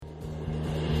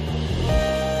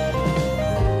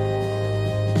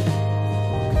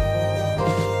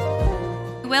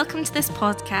welcome to this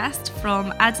podcast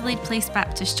from Adelaide Place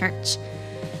Baptist Church.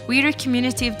 We are a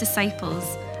community of disciples,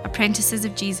 apprentices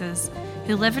of Jesus,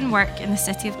 who live and work in the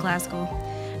city of Glasgow,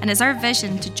 and it's our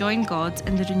vision to join God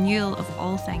in the renewal of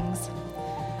all things.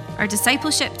 Our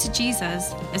discipleship to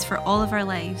Jesus is for all of our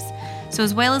lives, so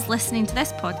as well as listening to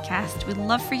this podcast, we'd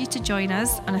love for you to join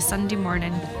us on a Sunday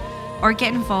morning, or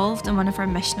get involved in one of our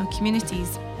missional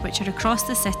communities, which are across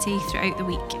the city throughout the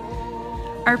week.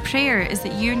 Our prayer is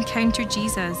that you encounter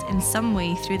Jesus in some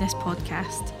way through this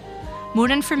podcast. More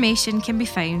information can be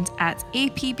found at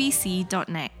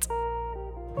apbc.net.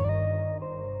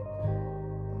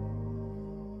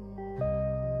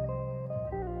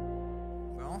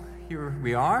 Well, here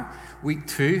we are, week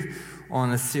 2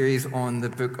 on a series on the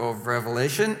book of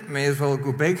Revelation. May as well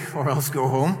go big or else go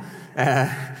home.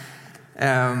 This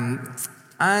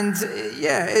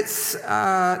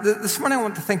morning I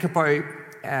want to think about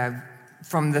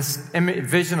from this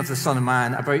vision of the Son of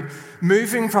Man, about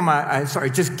moving from a sort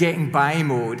of just getting by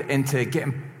mode into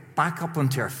getting back up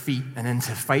onto our feet and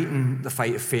into fighting the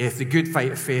fight of faith, the good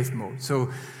fight of faith mode.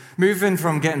 So moving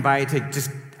from getting by to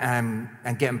just and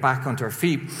getting back onto our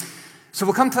feet. So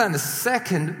we'll come to that in a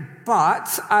second,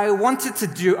 but I wanted to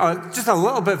do just a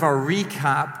little bit of a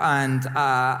recap and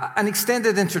an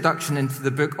extended introduction into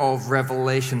the book of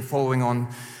Revelation following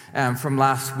on from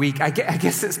last week. I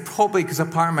guess it's probably because a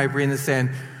part of my brain is saying,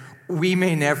 I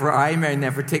may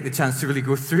never take the chance to really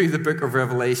go through the book of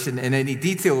Revelation in any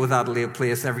detail with Adelaide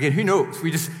Place ever again. Who knows? We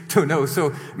just don't know.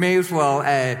 So may as well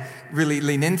really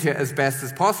lean into it as best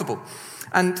as possible.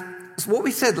 And so what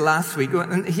we said last week,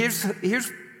 and here's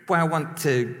why I want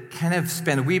to kind of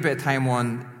spend a wee bit of time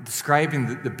on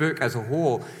describing the book as a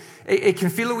whole. It can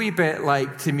feel a wee bit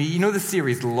like, to me, you know the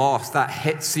series Lost, that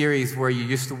hit series where you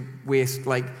used to waste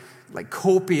like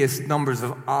copious numbers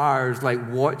of hours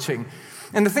watching.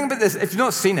 And the thing about this, if you've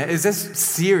not seen it, is this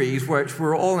series which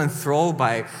we're all enthralled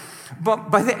by. But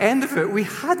by the end of it, we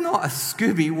had not a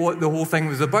Scooby what the whole thing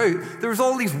was about. There was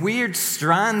all these weird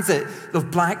strands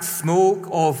of black smoke,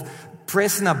 of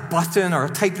pressing a button or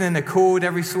typing in a code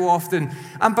every so often.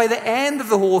 And by the end of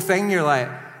the whole thing, you're like,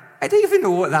 I didn't even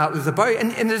know what that was about.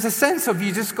 And there's a sense of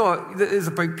it's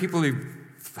about people who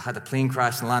had a plane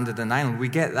crash and landed on an island. We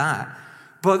get that.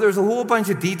 But there's a whole bunch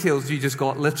of details you just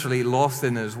got literally lost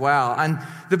in as well. And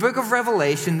the book of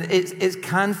Revelation, it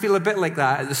can feel a bit like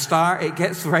that. At the start, it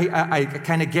gets right. I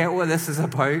kind of get what this is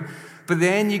about. But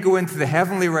then you go into the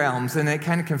heavenly realms and it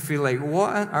kind of can feel like,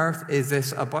 what on earth is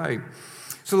this about?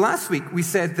 So last week we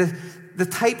said the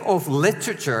type of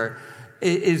literature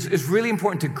is really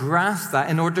important to grasp that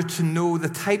in order to know the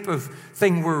type of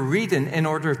thing we're reading in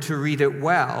order to read it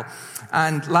well.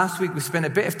 And last week we spent a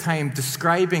bit of time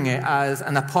describing it as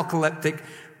an apocalyptic,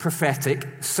 prophetic,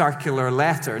 circular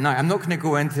letter. Now, I'm not going to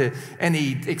go into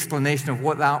any explanation of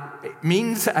what that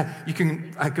means. I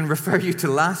can refer you to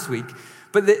last week.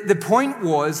 But the point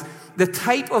was, the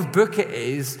type of book it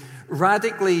is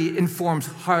radically informs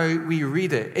how we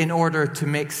read it in order to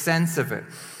make sense of it.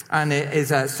 And it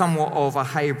is somewhat of a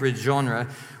hybrid genre,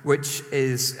 which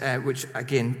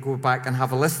again, go back and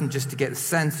have a listen just to get a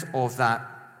sense of that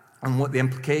and what the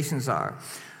implications are.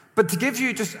 But to give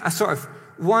you just a sort of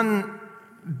one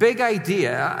big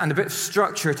idea and a bit of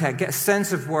structure to get a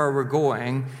sense of where we're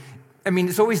going, I mean,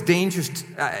 it's always dangerous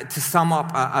to sum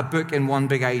up a book in one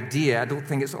big idea. I don't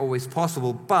think it's always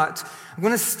possible, but I'm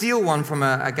going to steal one from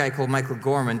a guy called Michael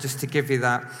Gorman just to give you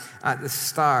that at the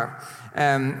start.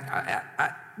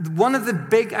 One of the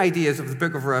big ideas of the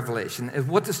book of Revelation is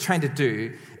what it's trying to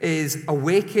do is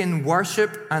awaken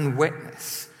worship and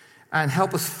witness and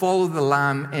help us follow the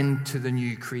Lamb into the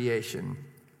new creation.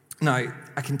 Now,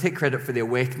 I can take credit for the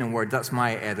awakening word. That's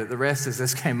my edit. The rest is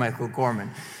this guy, Michael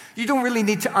Gorman. You don't really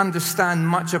need to understand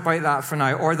much about that for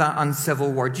now, or that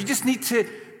uncivil word. You just need to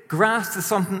grasp that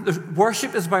something.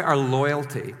 Worship is about our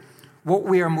loyalty, what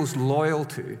we are most loyal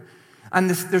to. And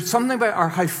there's something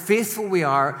about how faithful we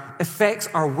are affects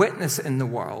our witness in the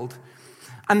world.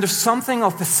 And there's something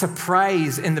of the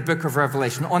surprise in the book of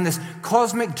Revelation on this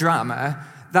cosmic drama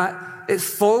that is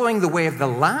following the way of the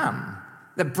Lamb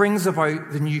that brings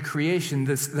about the new creation,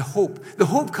 the hope. The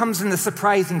hope comes in the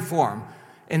surprising form,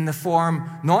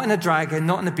 not in a dragon,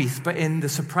 not in a beast, but in the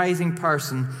surprising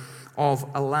person of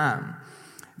a lamb.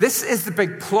 This is the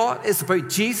big plot. It's about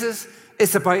Jesus.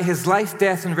 It's about his life,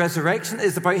 death, and resurrection.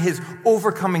 It's about his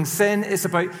overcoming sin. It's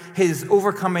about his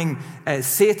overcoming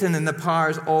Satan and the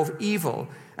powers of evil.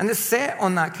 And it's set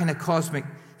on that kind of cosmic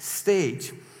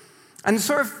stage. And the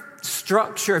sort of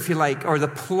structure, if you like, or the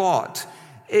plot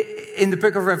in the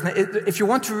book of Revelation, if you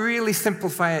want to really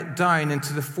simplify it down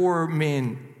into the 4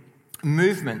 main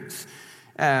movements,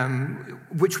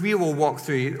 which we will walk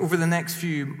through over the next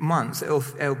few months.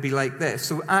 It'll be like this.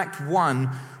 So Act 1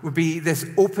 would be this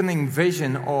opening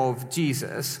vision of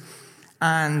Jesus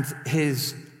and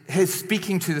his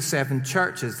speaking to the 7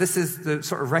 churches. This is the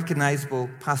sort of recognizable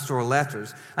pastoral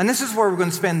letters. And this is where we're going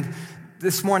to spend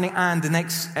this morning and the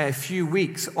next few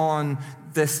weeks on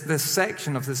this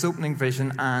section of this opening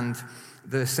vision and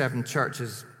the 7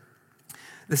 churches.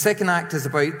 The second act is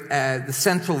about the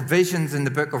central visions in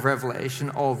the book of Revelation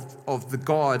of the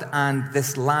God and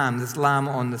this lamb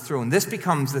on the throne. This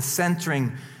becomes the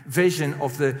centering vision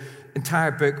of the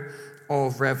entire book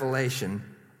of Revelation.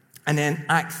 And then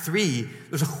Act 3,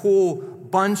 there's a whole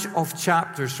bunch of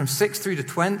chapters from 6 through to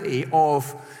 20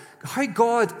 of how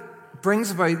God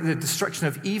brings about the destruction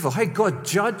of evil, how God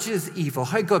judges evil,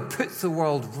 how God puts the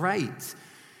world right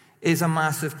is a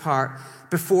massive part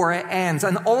before it ends.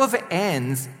 And all of it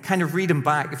ends, kind of reading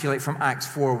back, if you like, from Acts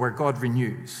 4, where God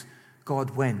renews,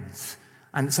 God wins.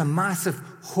 And it's a massive,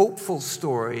 hopeful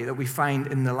story that we find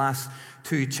in the last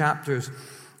 2 chapters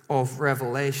of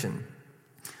Revelation.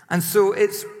 And so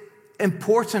it's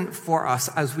important for us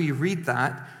as we read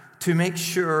that to make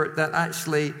sure that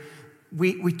actually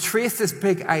we trace this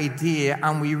big idea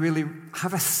and we really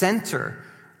have a center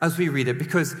as we read it,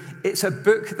 because it's a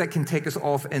book that can take us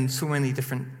off in so many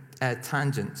different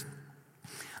tangents.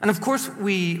 And of course,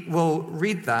 we will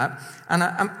read that, and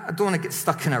I don't want to get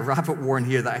stuck in a rabbit warren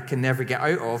here that I can never get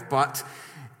out of, but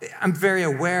I'm very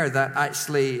aware that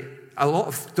actually a lot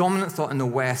of dominant thought in the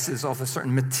West is of a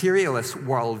certain materialist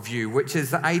worldview, which is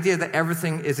the idea that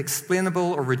everything is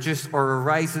explainable or reduced or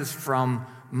arises from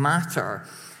matter.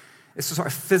 It's a sort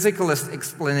of physicalist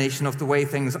explanation of the way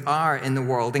things are in the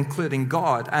world, including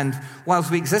God. And whilst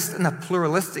we exist in a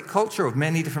pluralistic culture of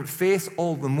many different faiths,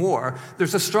 all the more,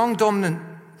 there's a strong dominant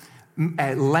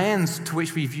lens to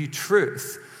which we view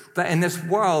truth. That in this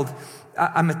world,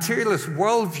 a materialist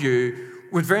worldview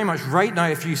would very much, right now,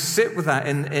 if you sit with that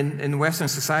in Western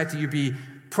society, you'd be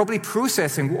probably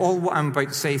processing all what I'm about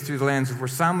to say through the lens of where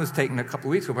Sam was taking a couple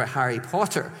of weeks ago about Harry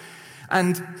Potter.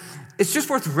 And it's just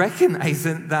worth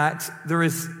recognizing that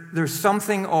there's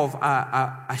something of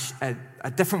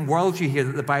a different worldview here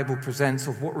that the Bible presents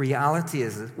of what reality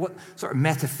is, what sort of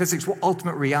metaphysics, what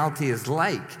ultimate reality is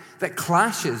like, that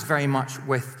clashes very much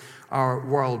with our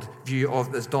worldview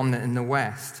of that's dominant in the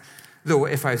West. Though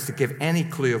if I was to give any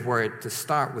clue of where to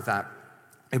start with that,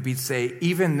 it would be to say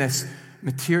even this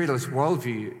materialist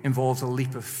worldview involves a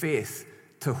leap of faith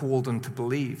to hold and to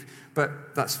believe.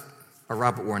 But that's a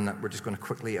rabbit warren that we're just going to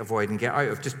quickly avoid and get out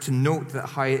of. Just to note that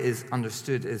how it is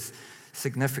understood is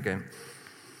significant.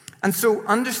 And so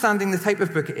understanding the type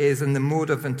of book it is and the mode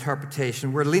of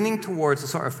interpretation, we're leaning towards a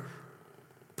sort of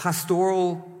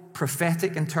pastoral,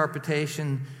 prophetic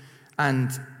interpretation and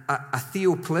a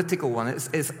theopolitical one.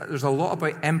 There's a lot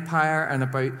about empire and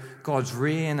about God's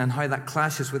reign and how that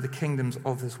clashes with the kingdoms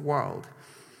of this world.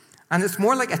 And it's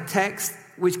more like a text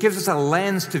which gives us a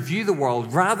lens to view the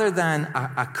world rather than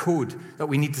a code that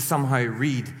we need to somehow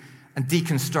read and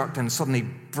deconstruct and suddenly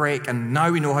break, and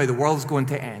now we know how the world's going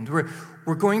to end.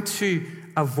 We're going to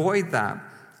avoid that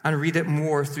and read it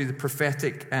more through the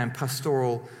prophetic and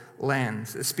pastoral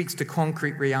lens. It speaks to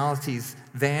concrete realities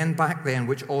back then,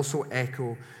 which also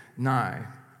echo now.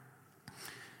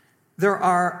 There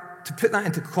are, to put that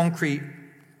into concrete,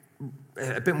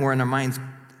 a bit more in our minds,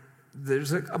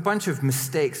 there's a bunch of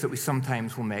mistakes that we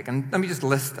sometimes will make. And let me just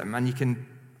list them, and you can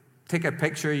take a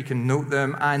picture, you can note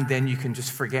them, and then you can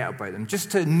just forget about them.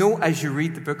 Just to note as you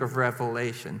read the book of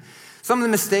Revelation. Some of the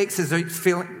mistakes is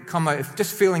come out of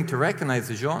just failing to recognize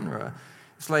the genre.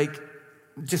 It's like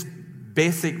just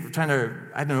basic, trying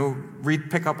to,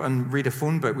 pick up and read a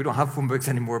phone book. We don't have phone books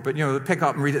anymore, but, pick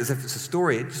up and read it as if it's a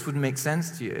story. It just wouldn't make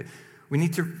sense to you. We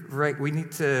need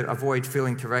to avoid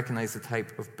failing to recognize the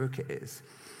type of book it is.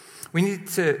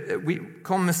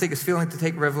 Common mistake is failing to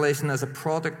take Revelation as a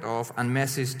product of and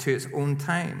message to its own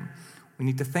time. We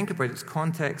need to think about its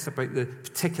context, about the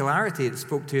particularity it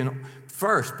spoke to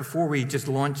first before we just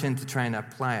launch into trying to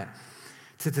apply it.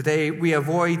 To today, we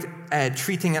avoid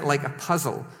treating it like a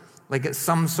puzzle, like it's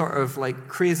some sort of like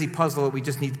crazy puzzle that we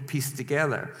just need to piece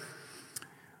together.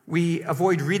 We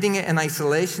avoid reading it in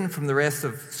isolation from the rest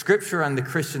of Scripture and the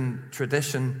Christian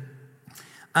tradition.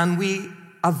 And we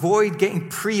avoid getting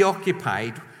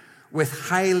preoccupied with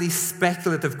highly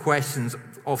speculative questions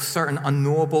of certain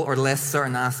unknowable or less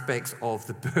certain aspects of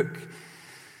the book.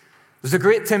 There's a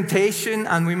great temptation,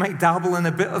 and we might dabble in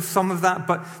a bit of some of that,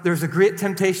 but there's a great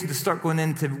temptation to start going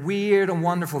into weird and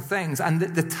wonderful things. And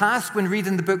the task when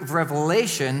reading the book of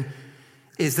Revelation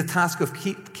is the task of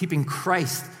keeping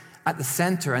Christ at the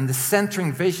center and the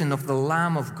centering vision of the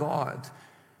Lamb of God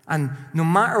And no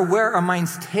matter where our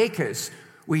minds take us,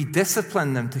 we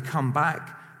discipline them to come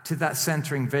back to that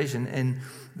centering vision in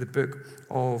the book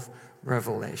of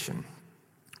Revelation.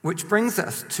 Which brings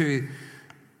us to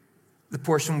the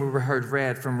portion we heard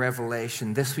read from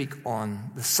Revelation this week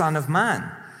on the Son of Man.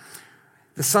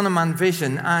 The Son of Man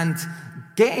vision, and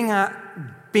getting at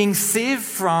being saved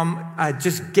from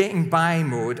just getting by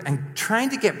mode and trying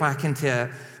to get back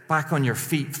on your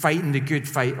feet, fighting the good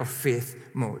fight of faith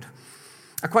mode.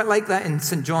 I quite like that in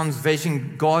St. John's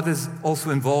vision. God is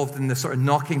also involved in the sort of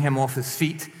knocking him off his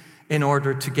feet in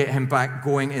order to get him back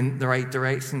going in the right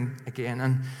direction again.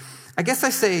 And I guess I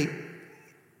say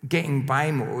getting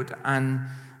by mode, and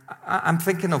I'm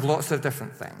thinking of lots of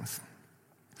different things.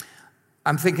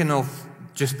 I'm thinking of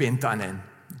just being done in,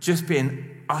 just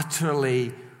being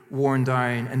utterly worn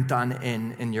down and done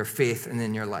in your faith and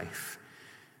in your life.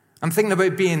 I'm thinking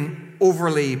about being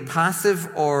overly passive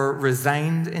or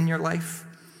resigned in your life.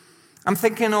 I'm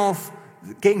thinking of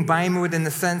getting by mode in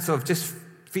the sense of just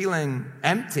feeling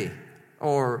empty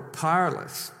or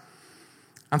powerless.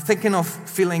 I'm thinking of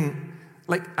feeling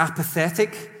like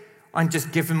apathetic and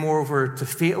just giving more over to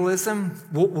fatalism.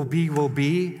 What will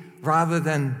be, rather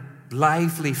than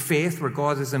lively faith where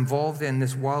God is involved in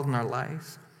this world and our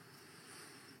lives.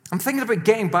 I'm thinking about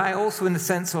getting by also in the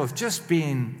sense of just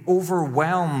being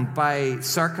overwhelmed by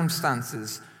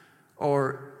circumstances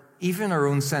or even our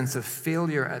own sense of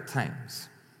failure at times.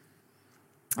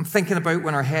 I'm thinking about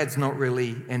when our head's not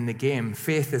really in the game.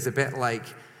 Faith is a bit like,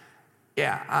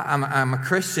 yeah, I'm a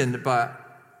Christian, but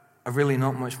I've really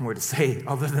not much more to say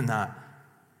other than that.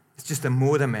 It's just a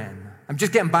mode I'm in. I'm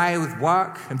just getting by with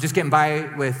work. I'm just getting by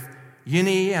with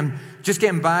uni. I'm just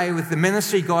getting by with the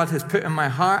ministry God has put in my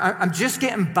heart. I'm just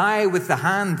getting by with the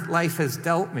hand life has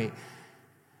dealt me.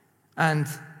 And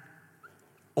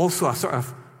also a sort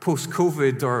of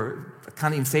post-COVID, or I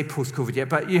can't even say post-COVID yet,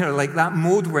 but like that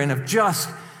mode we're in of just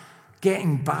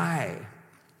getting by.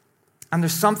 And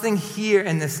there's something here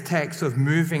in this text of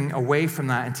moving away from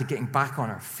that into getting back on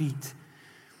our feet.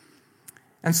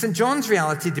 And St. John's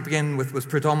reality to begin with was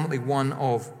predominantly one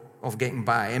of getting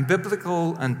by. In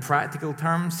biblical and practical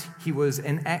terms, he was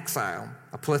in exile,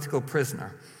 a political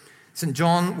prisoner. St.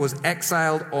 John was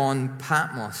exiled on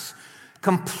Patmos,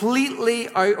 completely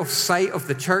out of sight of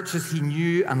the churches he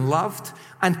knew and loved,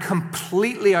 and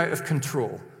completely out of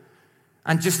control,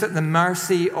 and just at the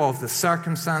mercy of the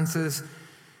circumstances.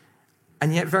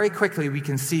 And yet very quickly we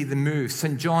can see the move.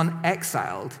 St. John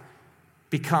exiled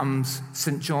becomes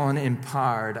St. John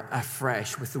empowered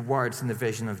afresh with the words and the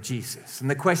vision of Jesus. And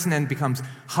the question then becomes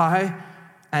how,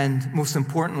 and most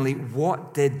importantly,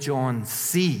 what did John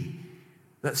see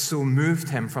that so moved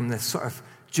him from this sort of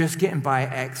just getting by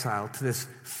exile to this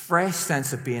fresh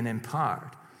sense of being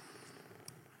empowered?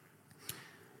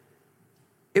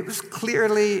 It was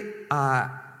clearly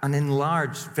an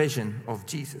enlarged vision of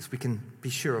Jesus. We can be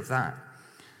sure of that.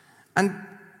 And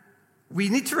we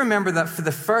need to remember that for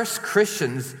the first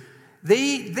Christians,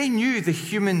 they knew the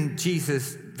human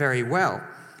Jesus very well.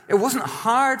 It wasn't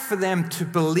hard for them to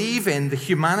believe in the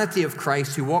humanity of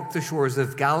Christ who walked the shores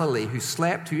of Galilee, who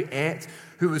slept, who ate,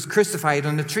 who was crucified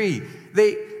on a tree.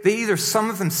 They either, some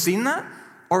of them, seen that,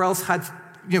 or else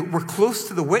were close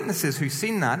to the witnesses who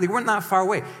seen that. They weren't that far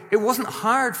away. It wasn't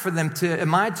hard for them to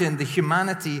imagine the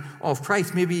humanity of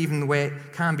Christ, maybe even the way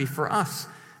it can be for us.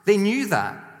 They knew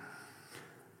that.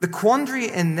 The quandary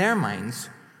in their minds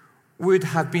would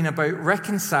have been about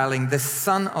reconciling the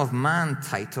Son of Man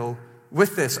title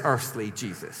with this earthly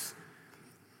Jesus.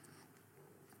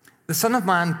 The Son of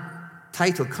Man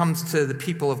title comes to the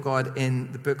people of God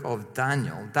in the book of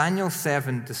Daniel. Daniel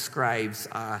 7 describes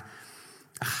a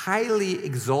highly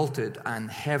exalted and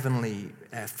heavenly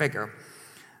figure.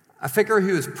 A figure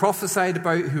who is prophesied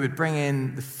about, who would bring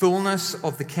in the fullness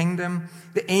of the kingdom,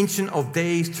 the Ancient of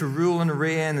Days to rule and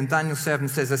reign. And Daniel 7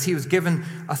 says, as he was given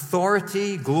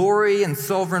authority, glory, and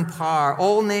sovereign power,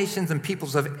 all nations and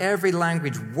peoples of every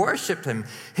language worshipped him.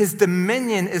 His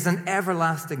dominion is an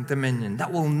everlasting dominion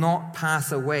that will not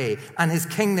pass away, and his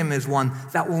kingdom is one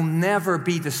that will never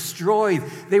be destroyed.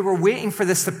 They were waiting for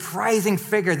this surprising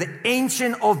figure, the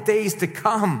Ancient of Days, to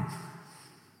come.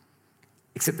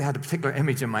 Except they had a particular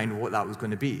image in mind of what that was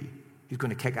going to be. He was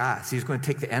going to kick ass. He was going to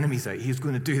take the enemies out. He was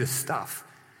going to do this stuff.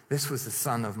 This was the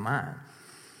Son of Man.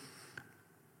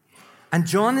 And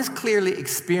John is clearly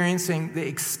experiencing the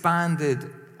expanded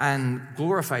and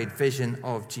glorified vision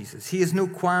of Jesus. He has no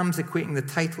qualms equating the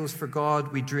titles for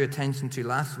God we drew attention to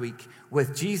last week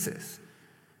with Jesus.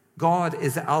 God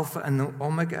is the Alpha and the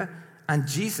Omega, and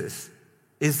Jesus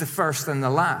is the first and the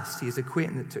last. He is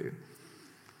equating the two.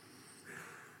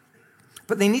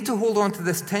 But they need to hold on to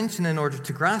this tension in order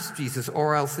to grasp Jesus,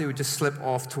 or else they would just slip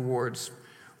off towards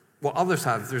what others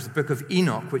have. There's the book of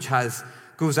Enoch, which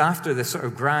goes after this sort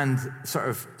of grand sort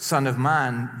of Son of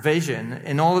Man vision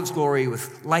in all its glory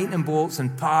with lightning bolts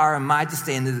and power and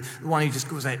majesty, and the one who just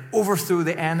goes out, overthrow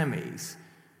the enemies.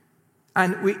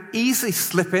 And we easily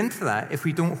slip into that if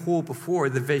we don't hold before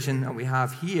the vision that we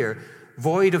have here,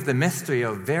 void of the mystery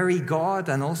of very God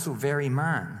and also very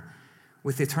man,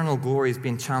 with eternal glories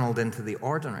being channeled into the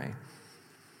ordinary.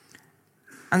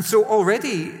 And so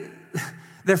already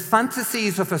their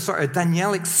fantasies of a sort of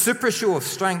Danielic super show of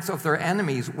strength of their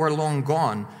enemies were long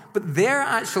gone. But their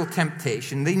actual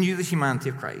temptation, they knew the humanity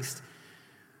of Christ,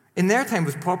 in their time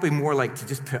was probably more like to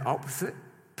just put up with it,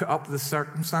 put up with the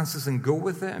circumstances and go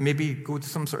with it, and maybe go to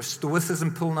some sort of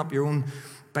stoicism, pulling up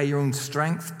by your own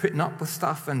strength, putting up with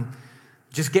stuff and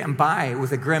just getting by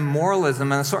with a grim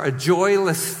moralism and a sort of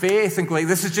joyless faith and going,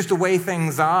 this is just the way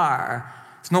things are.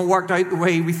 It's not worked out the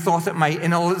way we thought it might.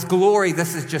 In all its glory,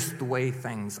 this is just the way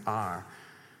things are.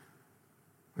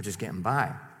 We're just getting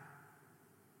by.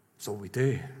 That's all we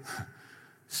do.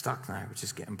 Stuck now, we're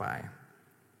just getting by.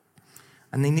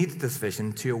 And they needed this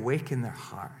vision to awaken their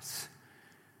hearts.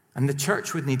 And the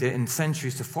church would need it in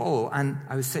centuries to follow. And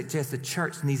I would suggest the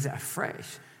church needs it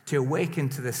afresh to awaken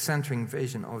to this centering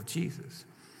vision of Jesus.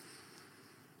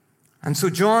 And so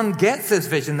John gets this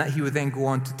vision that he would then go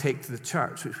on to take to the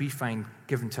church, which we find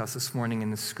given to us this morning in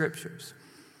the Scriptures.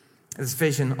 This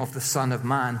vision of the Son of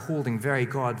Man holding very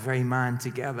God, very man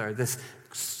together. This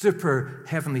super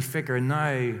heavenly figure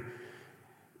now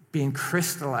being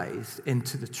crystallized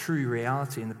into the true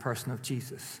reality in the person of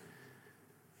Jesus.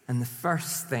 And the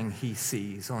first thing he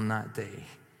sees on that day,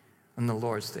 on the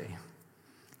Lord's Day,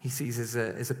 he sees is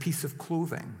a piece of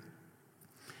clothing.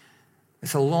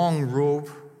 It's a long robe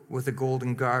with a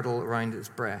golden girdle around its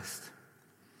breast.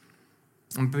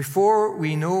 And before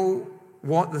we know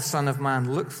what the Son of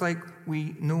Man looks like,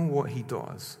 we know what he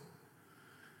does.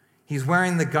 He's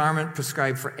wearing the garment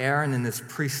prescribed for Aaron in his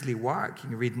priestly work. You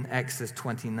can read in Exodus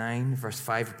 29, verse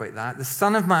 5 about that. The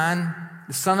Son of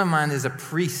Man is a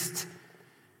priest.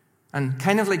 And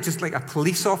kind of just like a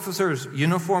police officer's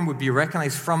uniform would be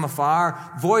recognized from afar,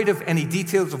 void of any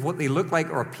details of what they look like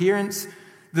or appearance.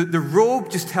 The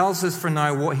robe just tells us for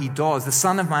now what he does. The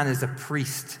Son of Man is a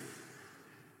priest.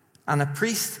 And a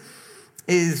priest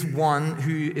is one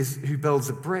who builds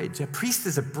a bridge. A priest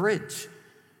is a bridge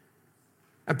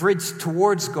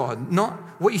towards God. Not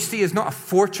what you see is not a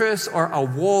fortress or a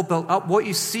wall built up. What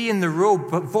you see in the robe,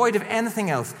 but void of anything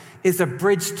else, is a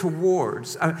bridge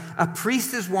towards. A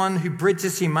priest is one who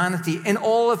bridges humanity in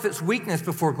all of its weakness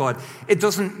before God. It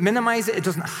doesn't minimize it. It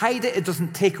doesn't hide it. It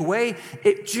doesn't take away.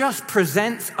 It just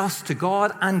presents us to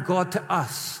God and God to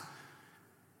us.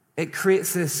 It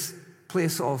creates this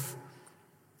place of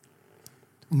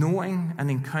knowing and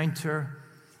encounter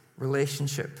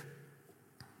relationship.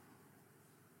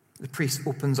 The priest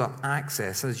opens up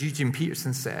access. As Eugene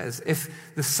Peterson says, if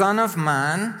the Son of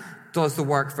Man does the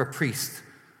work of a priest,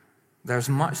 there's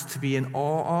much to be in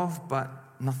awe of, but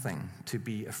nothing to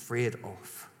be afraid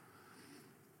of.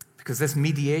 Because this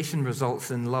mediation results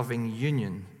in loving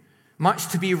union. Much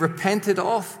to be repented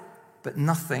of, but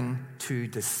nothing to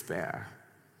despair.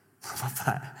 I love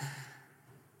that.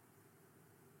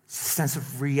 It's a sense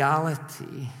of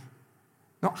reality.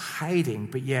 Not hiding,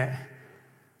 but yet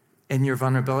in your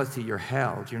vulnerability, you're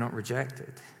held. You're not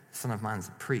rejected. The Son of Man's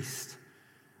a priest.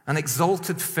 An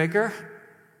exalted figure,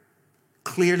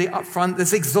 clearly up front,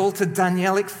 this exalted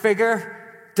Danielic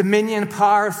figure, dominion,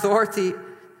 power, authority.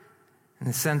 And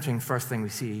the centering first thing we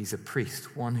see, he's a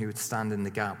priest, one who would stand in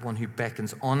the gap, one who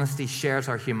beckons honesty, shares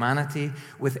our humanity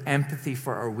with empathy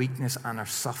for our weakness and our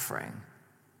suffering.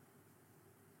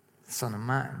 The Son of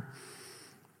Man.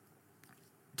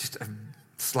 Just a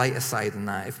slight aside on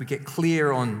that. If we get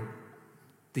clear on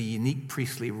the unique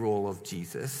priestly role of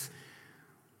Jesus,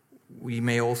 we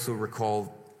may also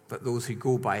recall that those who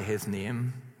go by his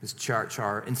name, his church,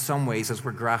 are in some ways, as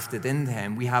we're grafted into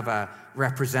him, we have a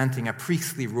representing a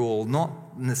priestly role, not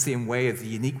in the same way as the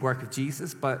unique work of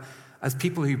Jesus, but as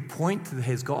people who point to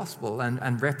his gospel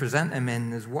and represent him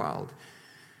in his world.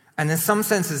 And in some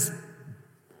senses,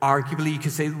 arguably, you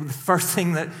could say the first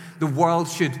thing that the world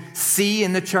should see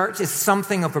in the church is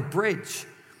something of a bridge.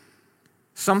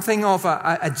 Something of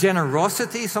a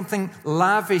generosity, something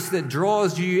lavish that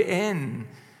draws you in.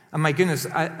 And my goodness,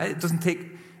 it doesn't take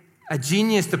a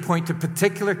genius to point to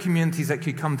particular communities that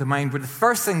could come to mind, where the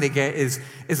first thing they get is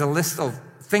a list of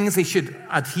things they should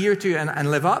adhere to and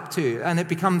live up to. And it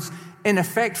becomes, in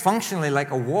effect, functionally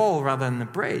like a wall rather than a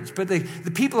bridge. But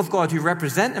the people of God who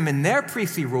represent him in their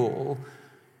priestly role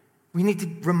We need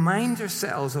to remind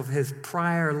ourselves of his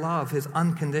prior love, his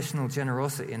unconditional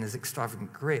generosity, and his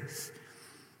extravagant grace.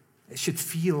 It should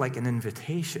feel like an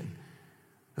invitation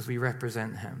as we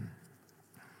represent him.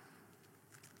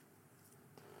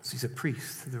 So he's a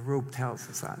priest. The robe tells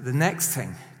us that. The next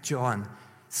thing John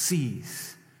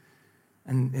sees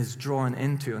and is drawn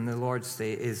into on the Lord's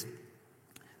Day is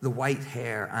the white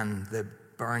hair and the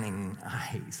burning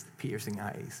eyes, the piercing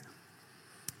eyes.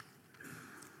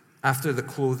 After the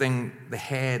clothing, the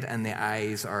head and the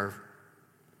eyes are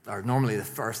normally the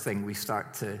first thing we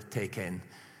start to take in.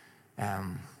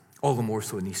 All the more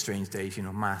so in these strange days,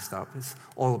 masked up. It's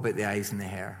all about the eyes and the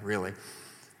hair, really.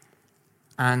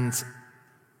 And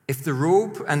if the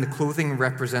robe and the clothing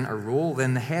represent a role,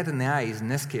 then the head and the eyes, in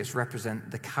this case,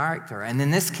 represent the character. And in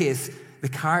this case, the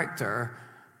character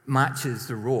matches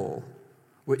the role,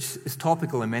 which is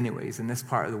topical in many ways in this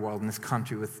part of the world, in this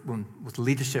country, with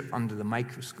leadership under the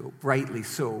microscope, rightly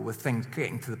so, with things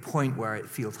getting to the point where it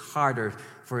feels harder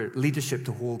for leadership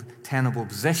to hold tenable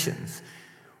positions,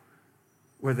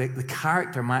 where the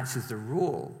character matches the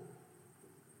role.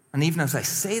 And even as I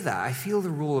say that, I feel the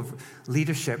role of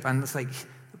leadership, and it's like,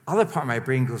 the other part of my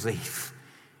brain goes, like,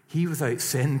 he without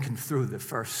sin can throw the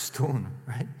first stone,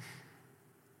 right?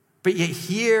 But yet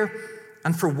here,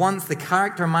 and for once, the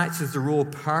character matches the role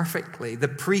perfectly. The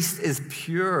priest is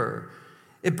pure.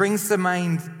 It brings to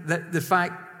mind that the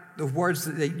fact, the words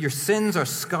that your sins are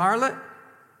scarlet,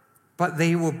 but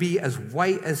they will be as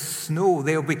white as snow.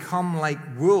 They will become like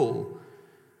wool.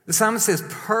 The psalmist says,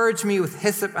 "Purge me with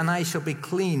hyssop and I shall be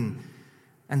clean."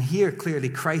 And here, clearly,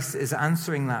 Christ is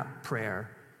answering that prayer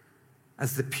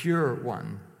as the pure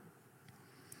one.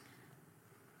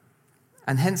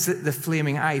 And hence the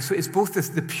flaming eye. So it's both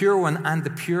the pure one and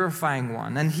the purifying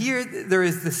one. And here there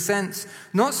is the sense,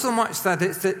 not so much that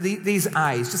it's these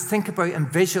eyes, just think about and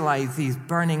visualize these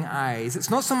burning eyes.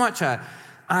 It's not so much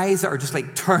eyes that are just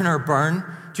like turn or burn.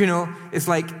 Do you know? It's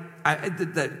like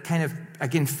that kind of,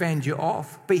 again, fend you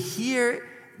off. But here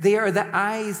they are the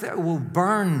eyes that will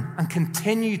burn and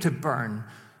continue to burn.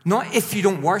 Not if you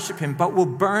don't worship him, but will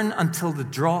burn until the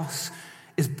dross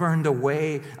is burned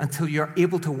away, until you're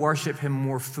able to worship him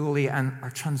more fully and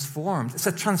are transformed. It's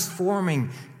a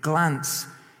transforming glance.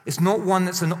 It's not one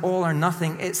that's an all or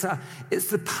nothing. It's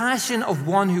the passion of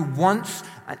one who wants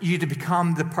you to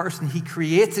become the person he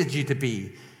created you to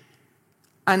be,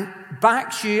 and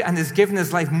backs you and has given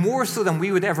his life more so than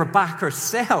we would ever back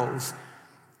ourselves,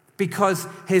 because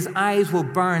his eyes will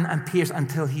burn and pierce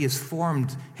until he has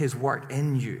formed his work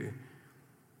in you.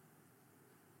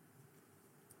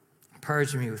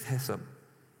 Purge me with hyssop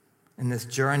in this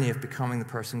journey of becoming the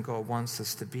person God wants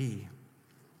us to be.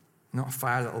 Not a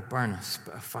fire that will burn us,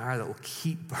 but a fire that will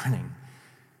keep burning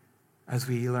as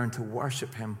we learn to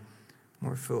worship him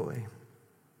more fully.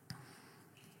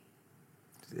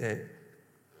 The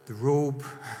robe,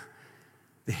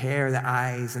 the hair, the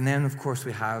eyes, and then, of course,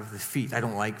 we have the feet. I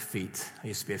don't like feet. I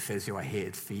used to be a physio. I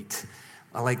hated feet.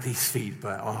 I like these feet,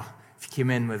 but if you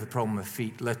came in with a problem with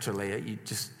feet, literally, you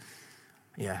just,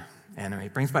 anyway,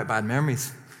 it brings back bad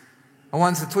memories. I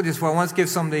told you this before, I once gave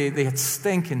somebody, they had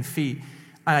stinking feet,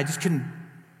 and I just couldn't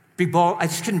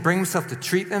bring myself to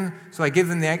treat them, so I gave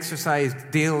them the exercise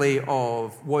daily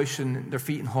of washing their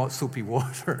feet in hot, soapy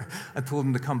water. I told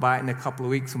them to come back in a couple of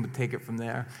weeks and we'd take it from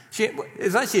there.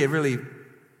 It's actually a really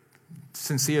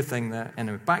sincere thing.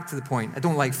 Anyway, back to the point. I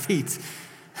don't like feet.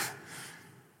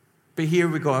 But here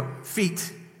we got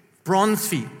feet, bronze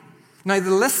feet. Now,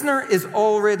 the listener is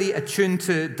already attuned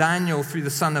to Daniel through the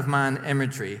Son of Man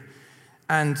imagery.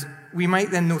 And we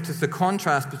might then notice the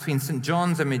contrast between St.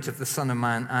 John's image of the Son of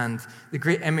Man and the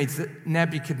great image that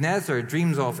Nebuchadnezzar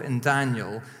dreams of in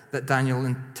Daniel, that Daniel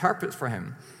interprets for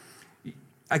him.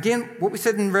 Again, what we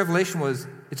said in Revelation was,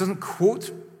 it doesn't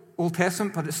quote Old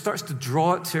Testament, but it starts to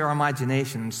draw it to our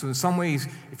imagination. So in some ways,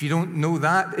 if you don't know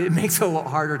that, it makes it a lot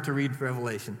harder to read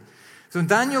Revelation. So in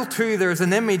Daniel 2, there's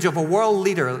an image of a world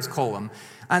leader, let's call him.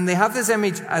 And they have this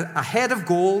image, a head of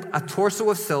gold, a torso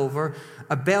of silver,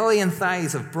 a belly and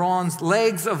thighs of bronze,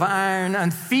 legs of iron,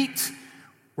 and feet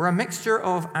were a mixture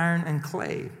of iron and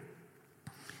clay.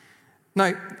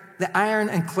 Now, the iron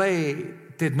and clay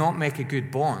did not make a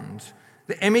good bond.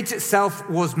 The image itself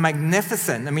was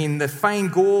magnificent. I mean, the fine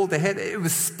gold, the head, it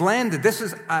was splendid. This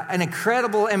was an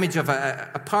incredible image of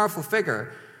a powerful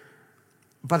figure.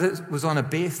 But it was on a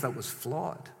base that was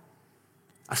flawed.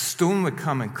 A stone would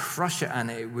come and crush it, and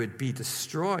it would be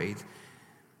destroyed.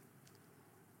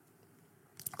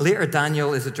 Later,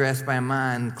 Daniel is addressed by a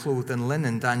man clothed in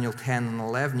linen, Daniel 10 and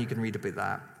 11. You can read about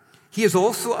that. He is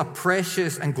also a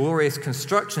precious and glorious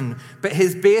construction, but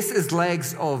his base is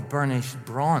legs of burnished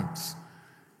bronze.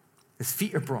 His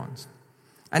feet are bronze.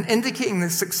 And indicating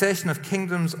the succession of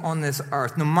kingdoms on this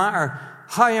earth, no matter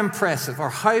how impressive or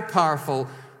how powerful,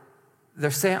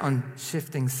 they're set on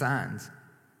shifting sands.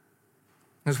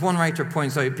 As one writer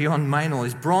points out, beyond my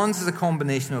knowledge, bronze is a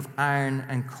combination of iron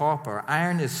and copper.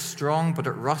 Iron is strong, but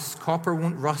it rusts. Copper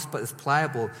won't rust, but it's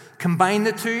pliable. Combine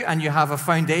the two, and you have a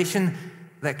foundation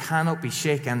that cannot be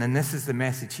shaken. And this is the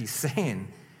message he's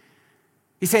saying.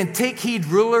 He's saying, take heed,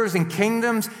 rulers and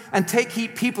kingdoms, and take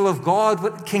heed, people of God,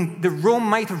 what the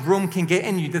might of Rome can get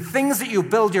in you. The things that you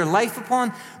build your life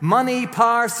upon, money,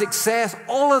 power, success,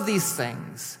 all of these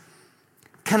things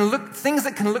things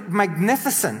that can look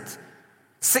magnificent.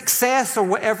 Success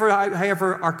or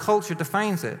however our culture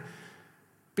defines it.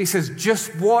 But he says,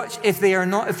 just watch if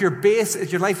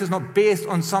your life is not based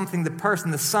on something, the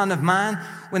person, the Son of Man,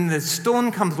 when the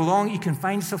stone comes along, you can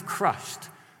find yourself crushed,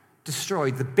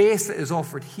 destroyed. The base that is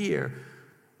offered here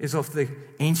is of the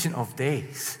Ancient of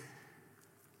Days.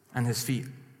 And his feet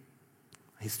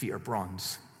are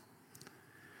bronze.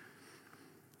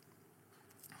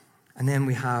 And then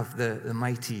we have the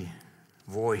mighty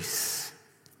voice.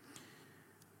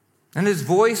 And his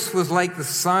voice was like the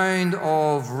sound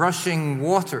of rushing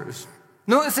waters.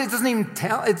 Notice it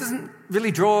doesn't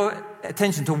really draw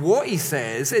attention to what he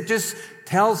says. It just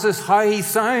tells us how he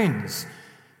sounds.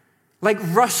 Like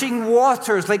rushing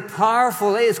waters, like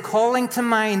powerful. It is calling to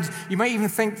mind. You might even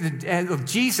think of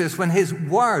Jesus when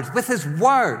with his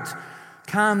word,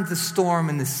 calmed the storm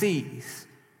and the seas.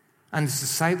 And his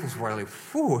disciples were like,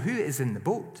 whoa, who is in the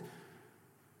boat?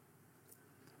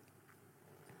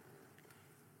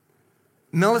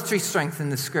 Military strength in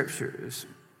the scriptures,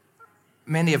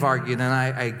 many have argued, and I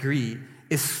agree,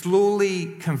 is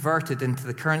slowly converted into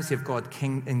the currency of God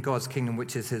in God's kingdom,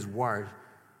 which is his word,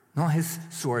 not his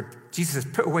sword. Jesus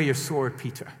says, put away your sword,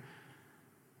 Peter.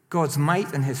 God's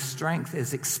might and his strength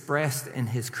is expressed in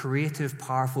his creative,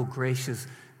 powerful, gracious,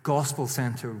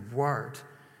 gospel-centered word.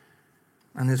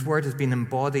 And his word has been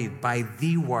embodied by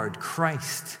the word,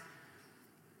 Christ.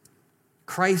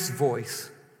 Christ's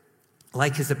voice,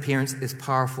 like his appearance, is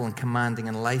powerful and commanding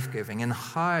and life-giving. And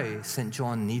how St.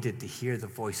 John needed to hear the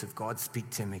voice of God speak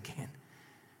to him again.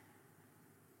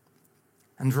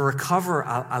 And to recover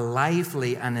a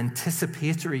lively and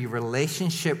anticipatory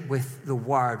relationship with the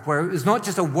Word, where it was not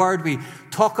just a word we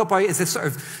talk about as this sort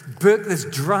of book, this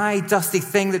dry, dusty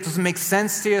thing that doesn't make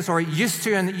sense to us, or it used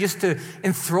to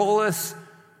enthrall us.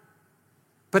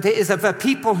 But it is of a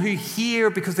people who hear,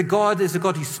 because the God is a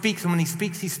God who speaks, and when he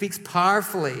speaks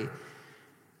powerfully.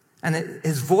 And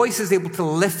his voice is able to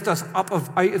lift us up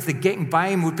out of the getting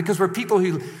by mode, because we're people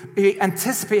who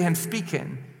anticipate him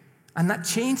speaking. And that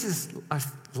changes our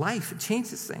life. It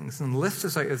changes things and lifts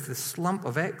us out of the slump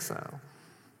of exile.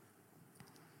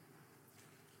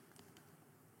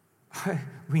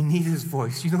 We need his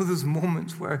voice. You know, those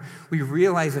moments where we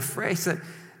realize afresh that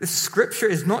the scripture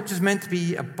is not just meant to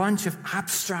be a bunch of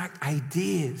abstract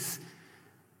ideas.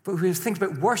 But we think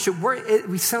about worship.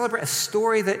 We celebrate a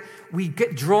story that we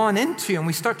get drawn into, and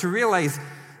we start to realize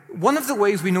one of the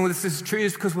ways we know this is true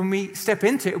is because when we step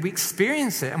into it, we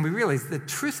experience it, and we realize the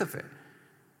truth of it.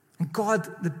 And God,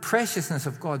 the preciousness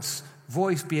of God's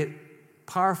voice, be it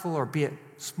powerful or be it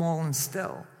small and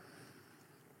still,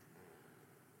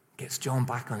 gets John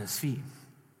back on his feet,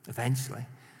 eventually,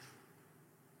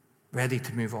 ready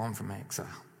to move on from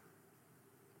exile,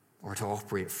 or to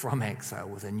operate from exile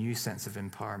with a new sense of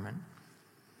empowerment.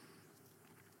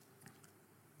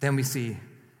 Then we see,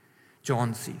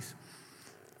 John sees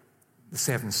the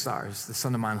 7 stars, the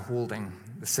Son of Man holding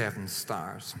the 7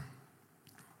 stars.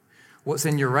 What's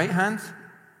in your right hand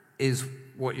is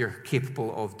what you're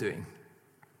capable of doing.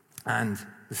 And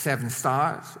the 7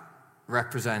 stars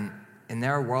represent, in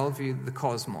their worldview, the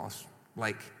cosmos,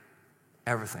 like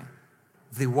everything.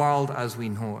 The world as we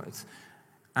know it.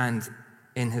 And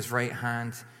in his right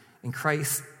hand, in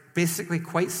Christ, basically,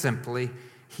 quite simply,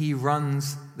 he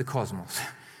runs the cosmos.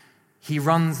 He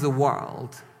runs the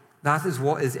world. That is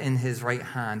what is in his right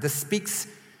hand. This speaks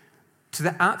to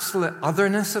the absolute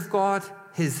otherness of God,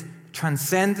 his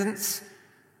transcendence.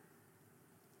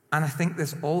 And I think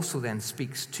this also then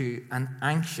speaks to an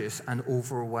anxious and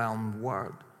overwhelmed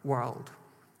world.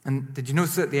 And did you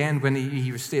notice at the end when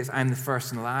he states, I'm the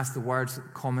first and the last, the words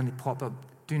that commonly pop up,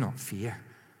 do not fear.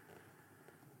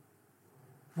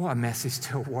 What a message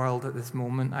to a world at this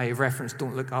moment. I referenced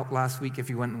Don't Look Up last week if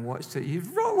you went and watched it.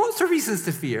 You've got lots of reasons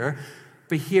to fear.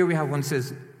 But here we have one that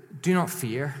says, do not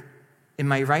fear. In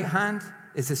my right hand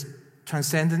is this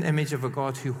transcendent image of a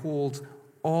God who holds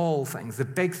all things, the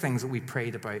big things that we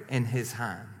prayed about, in his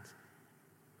hand.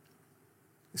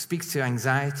 It speaks to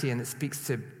anxiety, and it speaks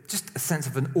to just a sense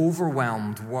of an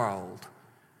overwhelmed world.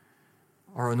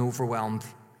 or an overwhelmed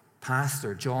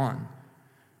pastor, John.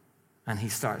 And he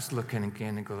starts looking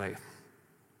again and go like,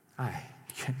 aye,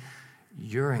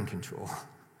 you're in control.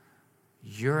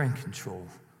 You're in control.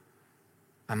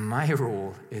 And my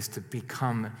role is to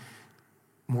become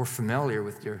more familiar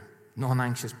with your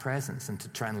non-anxious presence and to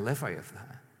try and live out of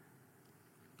that.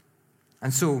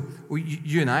 And so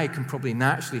you and I can probably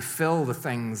naturally fill the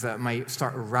things that might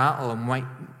start to rattle and might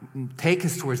take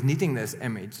us towards needing this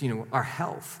image, our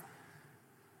health. I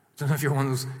don't know if you're one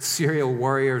of those serial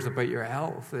worriers about your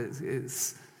health.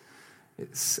 It's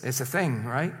a thing,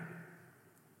 right?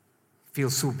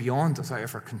 Feels so beyond us, out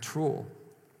of our control.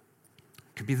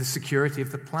 It could be the security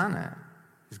of the planet.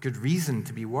 There's good reason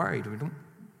to be worried.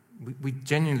 We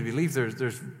genuinely believe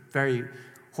there's very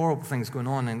horrible things going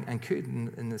on and could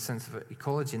in the sense of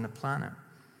ecology in the planet.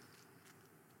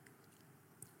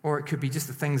 Or it could be just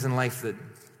the things in life that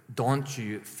daunt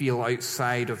you, feel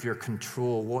outside of your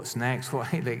control. What's next?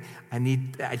 I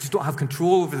just don't have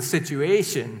control over the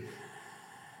situation.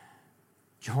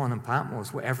 John and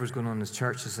Patmos, whatever's going on in his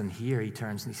churches, and here he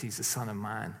turns and he sees the Son of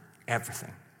Man,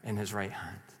 everything in his right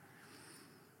hand.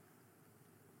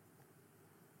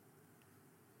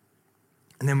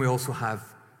 And then we also have,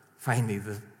 finally,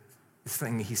 the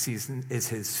thing he sees is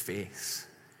his face,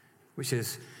 which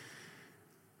is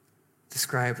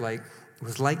described like, it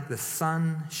was like the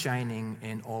sun shining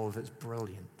in all of its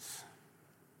brilliance.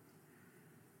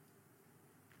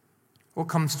 What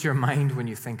comes to your mind when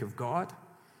you think of God?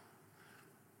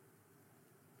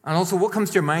 And also, what comes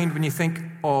to your mind when you think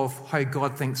of how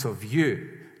God thinks of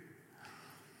you?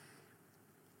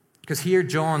 Because here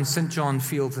St. John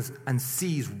feels and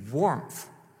sees warmth,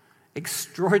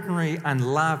 extraordinary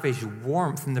and lavish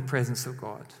warmth in the presence of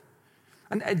God.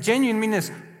 And a genuine meaning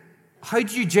is, how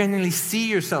do you genuinely see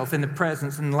yourself in the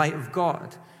presence and light of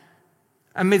God?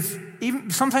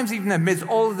 Sometimes even amidst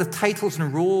all of the titles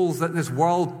and roles that this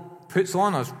world puts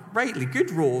on us, rightly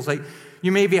good roles, like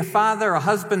you may be a father, a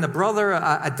husband, a brother,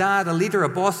 a dad, a leader, a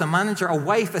boss, a manager, a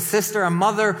wife, a sister, a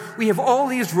mother. We have all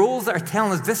these roles that are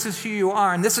telling us this is who you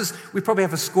are, and we probably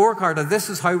have a scorecard of this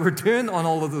is how we're doing on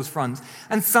all of those fronts.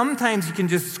 And sometimes you can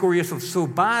just score yourself so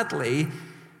badly,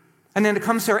 and then it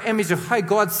comes to our image of how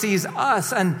God sees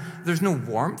us, and there's no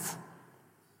warmth.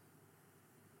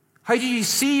 How do you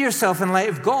see yourself in light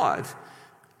of God?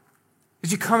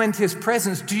 As you come into his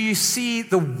presence, do you see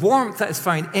the warmth that is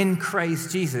found in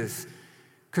Christ Jesus?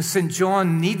 Because St.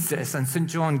 John needs this, and St.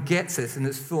 John gets this in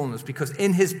its fullness, because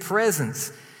in his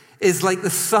presence is like the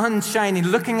sun shining.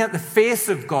 Looking at the face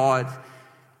of God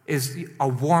is a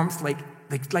warmth like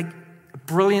a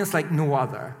brilliance like no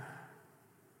other.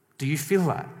 Do you feel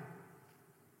that?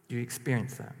 Do you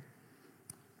experience that?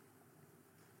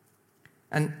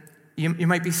 And you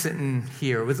might be sitting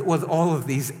here with all of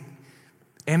these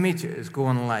images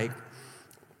going like,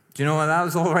 do you know what, that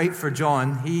was all right for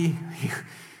John. He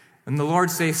and the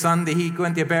Lord's Day Sunday, he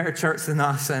went to a better church than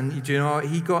us, and do you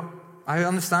know, I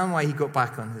understand why he got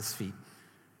back on his feet.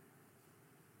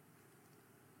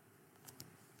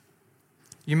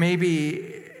 You may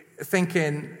be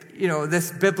thinking,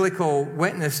 this biblical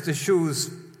witness just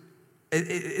shows,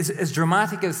 as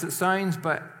dramatic as it sounds,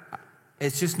 but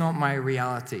it's just not my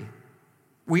reality.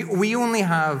 We only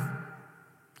have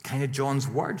kind of John's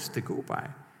words to go by.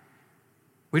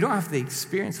 We don't have the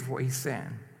experience of what he's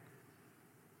saying.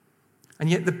 And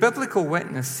yet the biblical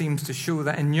witness seems to show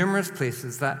that in numerous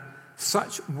places that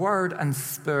such word and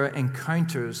spirit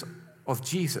encounters of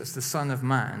Jesus, the Son of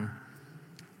Man,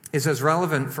 is as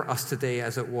relevant for us today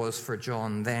as it was for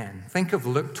John then. Think of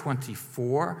Luke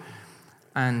 24,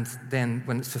 and then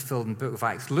when it's fulfilled in the book of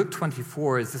Acts. Luke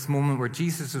 24 is this moment where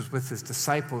Jesus is with his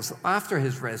disciples after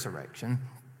his resurrection,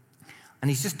 and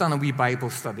he's just done a wee Bible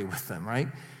study with them, right?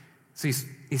 So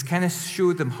he's kind of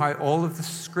showed them how all of the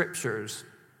scriptures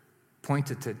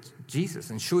pointed to Jesus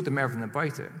and showed them everything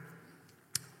about it.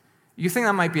 You think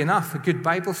that might be enough, a good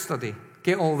Bible study,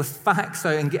 get all the facts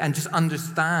out and just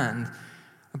understand.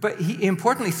 But he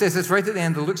importantly says this right at the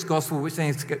end of Luke's gospel, which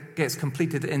then gets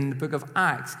completed in the book of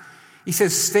Acts. He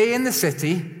says, stay in the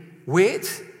city,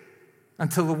 wait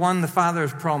until the one the Father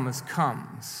has promised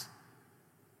comes.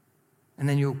 And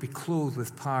then you'll be clothed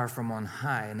with power from on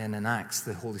high. And then in Acts,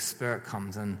 the Holy Spirit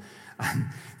comes, and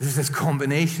there's this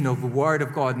combination of the Word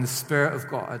of God and the Spirit of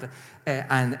God,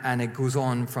 and it goes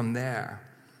on from there.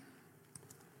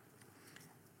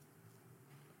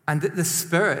 And the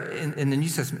Spirit in the New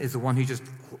Testament is the one who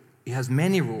he has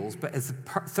many roles, but as the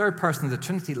third person of the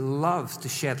Trinity, loves to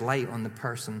shed light on the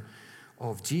person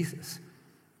of Jesus.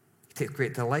 He takes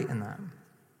great delight in that.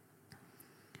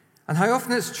 And how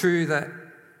often it's true that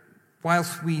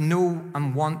whilst we know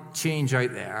and want change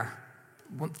out there,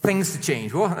 want things to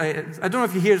change. Well, I don't know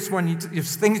if you hear this one,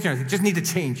 things in your life just need to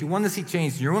change. You want to see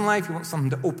change in your own life. You want something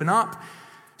to open up.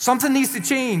 Something needs to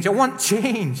change. I want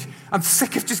change. I'm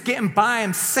sick of just getting by.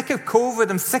 I'm sick of COVID.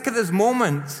 I'm sick of this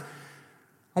moment.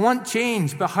 I want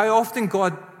change. But how often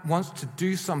God wants to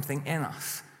do something in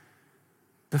us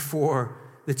before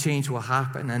the change will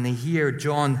happen. And here,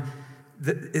 John,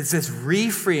 it's this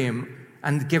reframe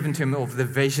and given to him of the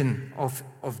vision of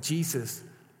Jesus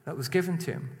that was given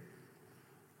to him.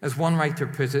 As one writer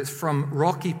puts it, from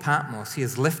rocky Patmos, he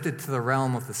is lifted to the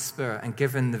realm of the Spirit and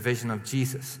given the vision of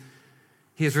Jesus.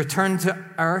 He has returned to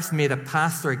earth, made a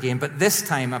pastor again, but this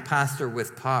time a pastor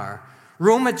with power.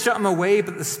 Rome had shut him away,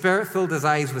 but the Spirit filled his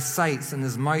eyes with sights and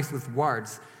his mouth with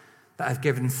words that have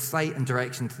given sight and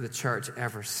direction to the church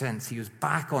ever since. He was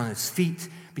back on his feet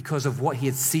because of what he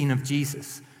had seen of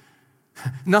Jesus.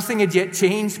 Nothing had yet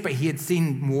changed, but he had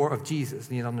seen more of Jesus,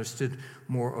 and he had understood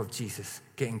more of Jesus,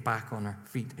 getting back on her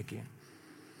feet again.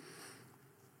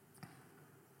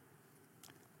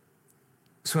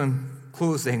 So in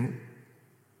closing,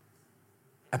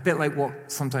 a bit like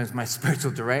what sometimes my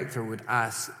spiritual director would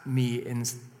ask me in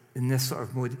this sort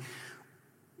of mode,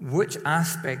 which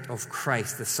aspect of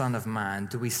Christ, the Son of Man,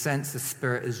 do we sense the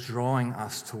Spirit is drawing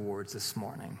us towards this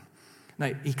morning?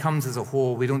 Now, he comes as a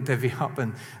whole. We don't divvy up,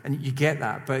 and you get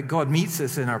that. But God meets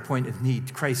us in our point of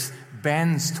need. Christ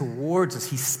bends towards us.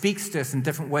 He speaks to us in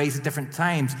different ways at different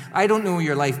times. I don't know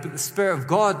your life, but the Spirit of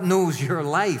God knows your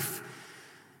life.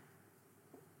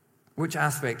 Which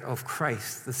aspect of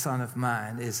Christ, the Son of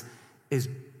Man, is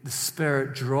the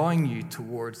Spirit drawing you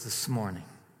towards this morning?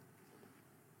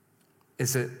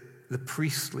 Is it the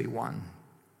priestly one,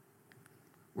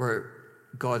 where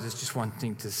God is just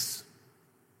wanting to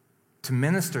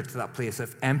minister to that place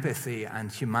of empathy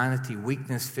and humanity,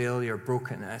 weakness, failure,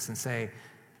 brokenness, and say,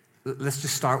 let's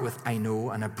just start with I know,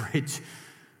 and a bridge,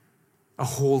 a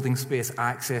holding space,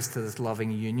 access to this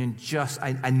loving union.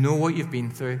 I know what you've been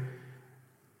through.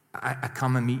 I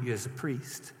come and meet you as a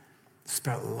priest. The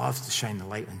Spirit loves to shine the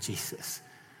light on Jesus.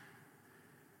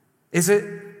 Is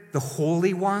it the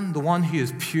Holy One, the one who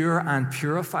is pure and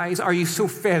purifies? Are you so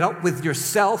fed up with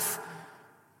yourself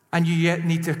and you yet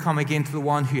need to come again to the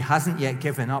one who hasn't yet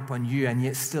given up on you and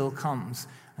yet still comes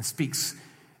and speaks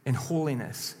in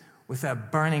holiness with a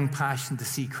burning passion to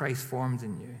see Christ formed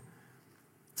in you?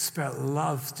 The Spirit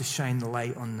loves to shine the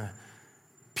light on the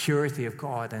purity of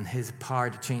God and his power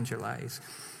to change your lives.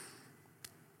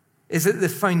 Is it the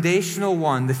foundational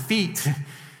one, the feet?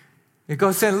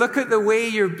 God saying, look at the way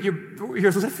you're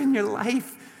living your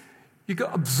life. You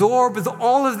got absorbed with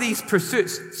all of these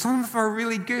pursuits. Some of them are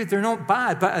really good. They're not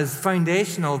bad. But as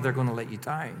foundational, they're going to let you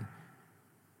down.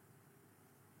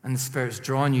 And the Spirit's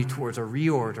drawing you towards a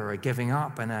reorder, a giving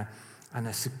up, and a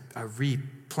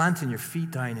replanting your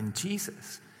feet down in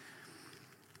Jesus.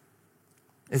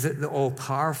 Is it the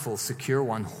all-powerful, secure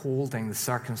one holding the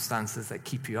circumstances that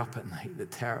keep you up at night,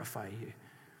 that terrify you?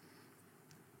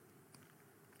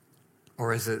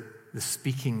 Or is it the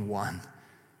speaking one,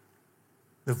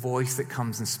 the voice that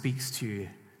comes and speaks to you,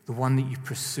 the one that you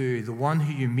pursue, the one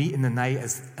who you meet in the night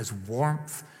as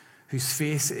warmth, whose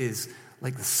face is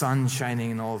like the sun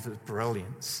shining in all of its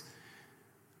brilliance,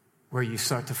 where you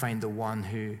start to find the one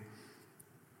who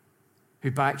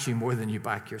backs you more than you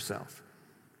back yourself?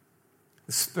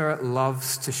 The Spirit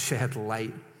loves to shed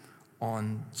light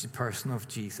on the person of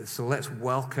Jesus. So let's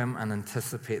welcome and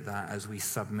anticipate that as we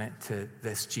submit to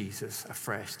this Jesus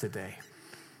afresh today.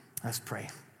 Let's pray.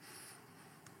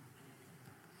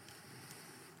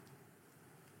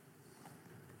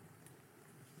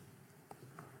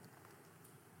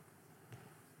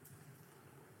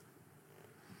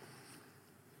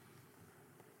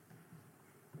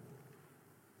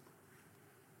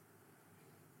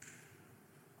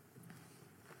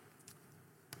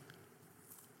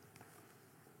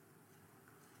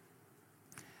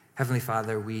 Heavenly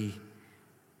Father, we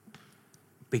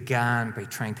began by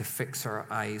trying to fix our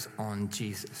eyes on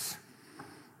Jesus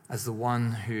as the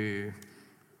one who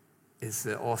is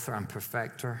the author and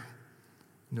perfecter,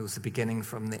 knows the beginning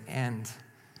from the end.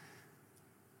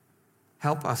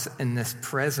 Help us in this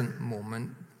present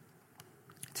moment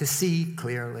to see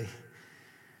clearly.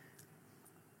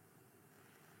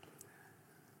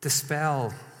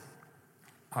 Dispel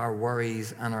our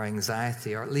worries and our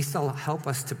anxiety, or at least it'll help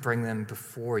us to bring them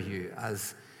before you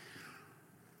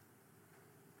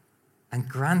and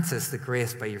grant us the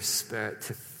grace by your Spirit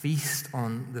to feast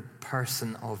on the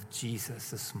person of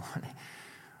Jesus this morning.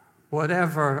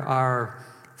 Whatever our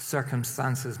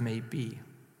circumstances may be,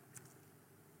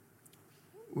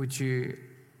 would you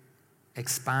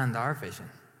expand our vision?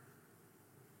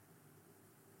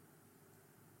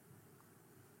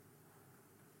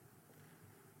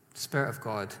 Spirit of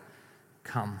God,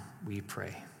 come, we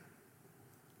pray.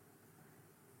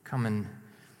 Come and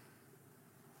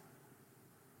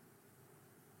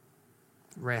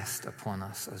rest upon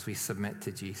us as we submit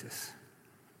to Jesus.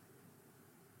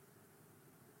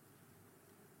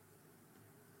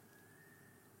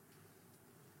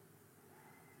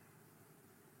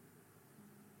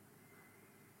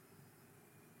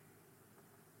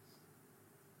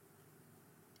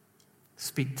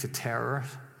 Speak to terror.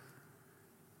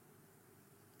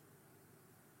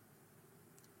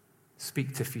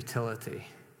 Speak to futility.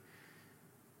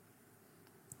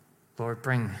 Lord,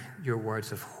 bring your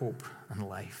words of hope and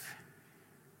life.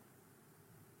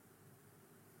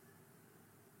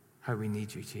 How we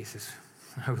need you, Jesus.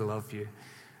 How we love you.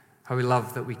 How we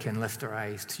love that we can lift our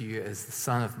eyes to you as the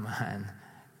Son of Man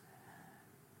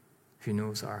who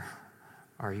knows our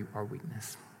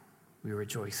weakness. We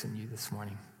rejoice in you this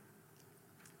morning.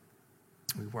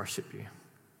 We worship you.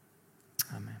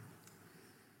 Amen.